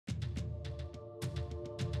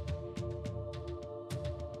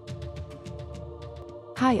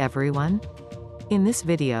Hi everyone. In this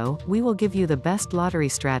video, we will give you the best lottery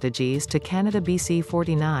strategies to Canada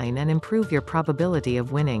BC49 and improve your probability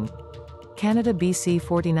of winning. Canada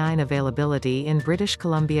BC49 availability in British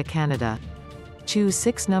Columbia, Canada. Choose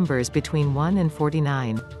 6 numbers between 1 and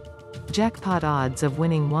 49. Jackpot odds of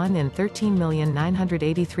winning 1 in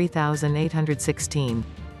 13,983,816.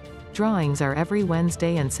 Drawings are every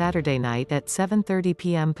Wednesday and Saturday night at 7:30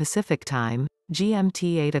 p.m. Pacific Time,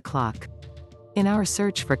 GMT 8 o'clock. In our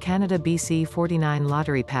search for Canada BC49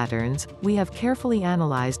 lottery patterns, we have carefully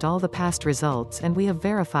analyzed all the past results and we have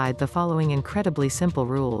verified the following incredibly simple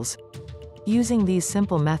rules. Using these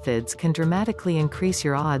simple methods can dramatically increase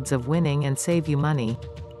your odds of winning and save you money.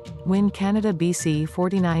 Win Canada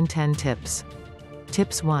BC49 10 tips.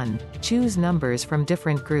 Tips 1. Choose numbers from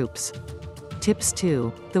different groups. Tips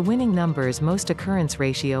 2. The winning numbers most occurrence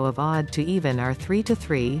ratio of odd to even are 3 to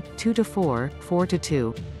 3, 2 to 4, 4 to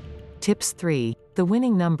 2. Tips 3. The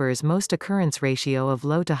winning numbers most occurrence ratio of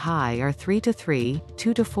low to high are 3 to 3,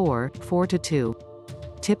 2 to 4, 4 to 2.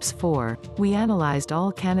 Tips 4. We analyzed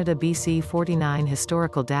all Canada BC49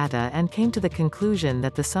 historical data and came to the conclusion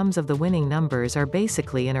that the sums of the winning numbers are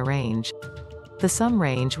basically in a range. The sum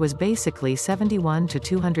range was basically 71 to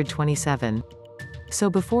 227. So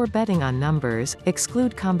before betting on numbers,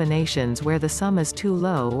 exclude combinations where the sum is too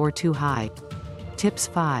low or too high. Tips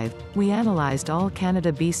 5. We analyzed all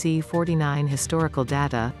Canada BC49 historical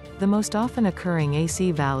data. The most often occurring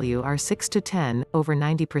AC value are 6 to 10, over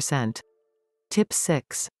 90%. Tip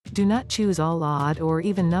 6. Do not choose all odd or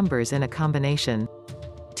even numbers in a combination.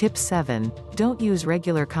 Tip 7. Don't use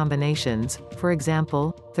regular combinations, for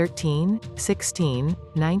example, 13, 16,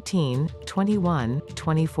 19, 21,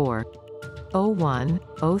 24. 01,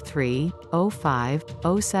 03, 05,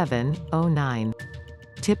 07, 09.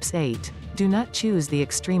 Tips 8. Do not choose the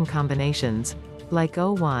extreme combinations, like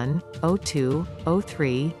 01, 02,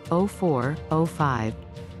 03, 04, 05.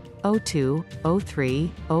 02,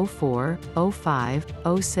 03, 04, 05,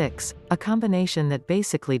 06, a combination that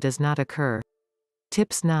basically does not occur.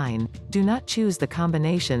 Tips 9. Do not choose the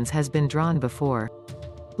combinations has been drawn before.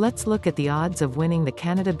 Let's look at the odds of winning the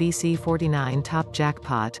Canada BC49 top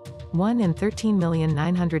jackpot. 1 in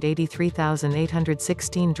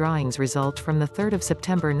 13,983,816 drawings result from the 3rd of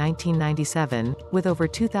September 1997, with over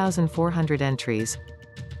 2,400 entries.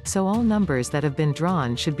 So all numbers that have been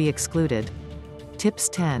drawn should be excluded. Tips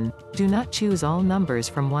 10. Do not choose all numbers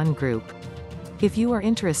from one group. If you are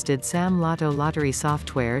interested Sam Lotto lottery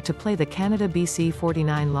software to play the Canada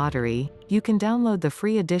BC49 lottery, you can download the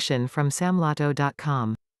free edition from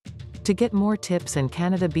samlotto.com. To get more tips and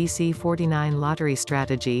Canada BC49 lottery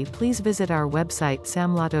strategy, please visit our website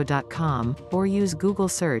samlotto.com, or use Google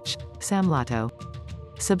search, Samlotto.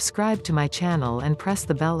 Subscribe to my channel and press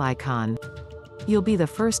the bell icon. You'll be the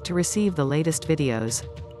first to receive the latest videos.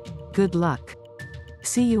 Good luck.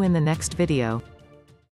 See you in the next video.